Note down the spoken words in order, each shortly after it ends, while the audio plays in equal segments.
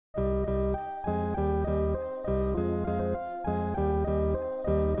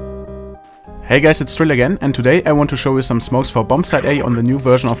Hey guys, it's Trill again, and today I want to show you some smokes for Bombsite A on the new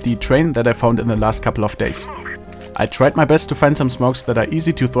version of the train that I found in the last couple of days. I tried my best to find some smokes that are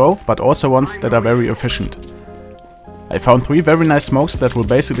easy to throw, but also ones that are very efficient. I found 3 very nice smokes that will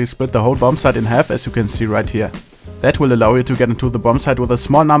basically split the whole bomb site in half, as you can see right here. That will allow you to get into the bomb site with a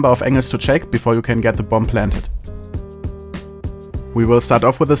small number of angles to check before you can get the bomb planted. We will start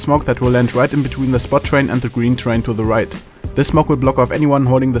off with a smoke that will land right in between the spot train and the green train to the right. This smoke will block off anyone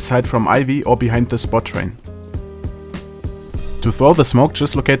holding the site from Ivy or behind the spot train. To throw the smoke,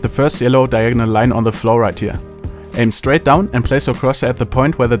 just locate the first yellow diagonal line on the floor right here. Aim straight down and place your crosshair at the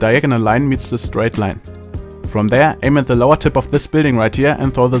point where the diagonal line meets the straight line. From there, aim at the lower tip of this building right here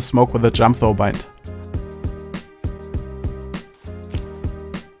and throw the smoke with a jump throw bind.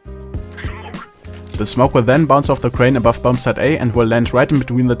 The smoke will then bounce off the crane above Bombsite A and will land right in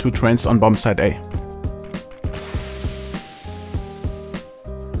between the 2 trains on Bombsite A.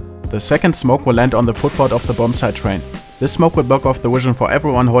 The second smoke will land on the footboard of the Bombsite train. This smoke will block off the vision for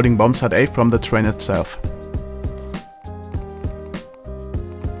everyone holding Bombsite A from the train itself.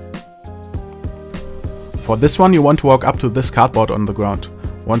 For this one you want to walk up to this cardboard on the ground.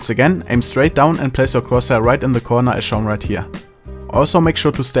 Once again, aim straight down and place your crosshair right in the corner as shown right here. Also make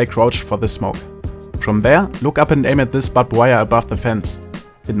sure to stay crouched for this smoke. From there, look up and aim at this barbed wire above the fence.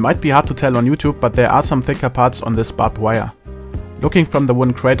 It might be hard to tell on YouTube, but there are some thicker parts on this barbed wire. Looking from the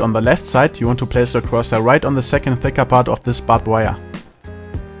wooden crate on the left side, you want to place your crosshair right on the second thicker part of this barbed wire.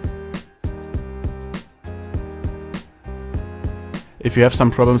 If you have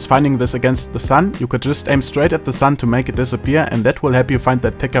some problems finding this against the sun, you could just aim straight at the sun to make it disappear, and that will help you find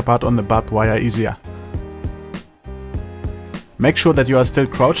that thicker part on the barbed wire easier. Make sure that you are still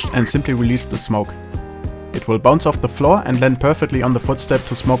crouched and simply release the smoke. It will bounce off the floor and land perfectly on the footstep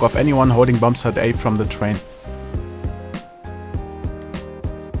to smoke off anyone holding Bombsite A from the train.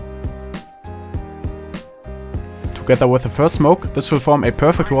 Together with the first smoke, this will form a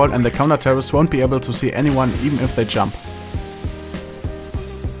perfect wall and the counter-terrorists won't be able to see anyone even if they jump.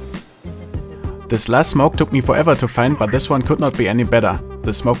 This last smoke took me forever to find, but this one could not be any better.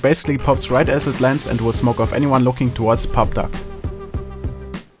 The smoke basically pops right as it lands and will smoke off anyone looking towards Pub Duck.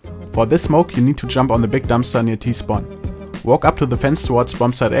 For this smoke you need to jump on the big dumpster near T-spawn. Walk up to the fence towards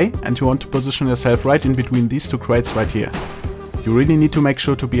Bombsite A and you want to position yourself right in between these 2 crates right here. You really need to make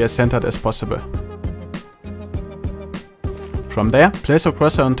sure to be as centered as possible. From there, place your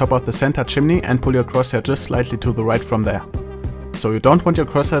crosshair on top of the center chimney and pull your crosshair just slightly to the right from there. So you don't want your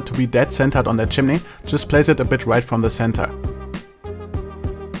crosshair to be dead centered on that chimney, just place it a bit right from the center.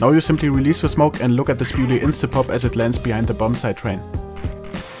 Now you simply release your smoke and look at this beauty insta-pop as it lands behind the Bombsite train.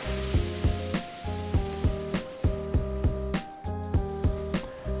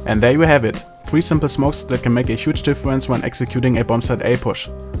 And there you have it, 3 simple smokes that can make a huge difference when executing a Bombsite A push.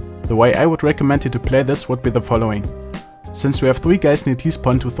 The way I would recommend you to play this would be the following. Since we have 3 guys near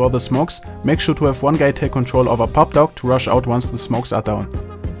T-spawn to throw the smokes, make sure to have 1 guy take control over Pub Duck to rush out once the smokes are down.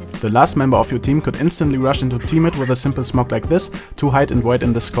 The last member of your team could instantly rush into teammate with a simple smoke like this to hide and wait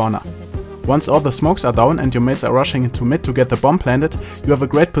in this corner. Once all the smokes are down and your mates are rushing into mid to get the bomb planted, you have a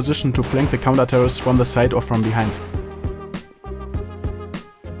great position to flank the counter-terrorists from the side or from behind.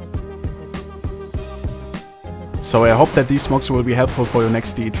 So I hope that these smokes will be helpful for your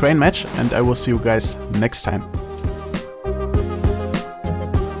next DE train match, and I will see you guys next time.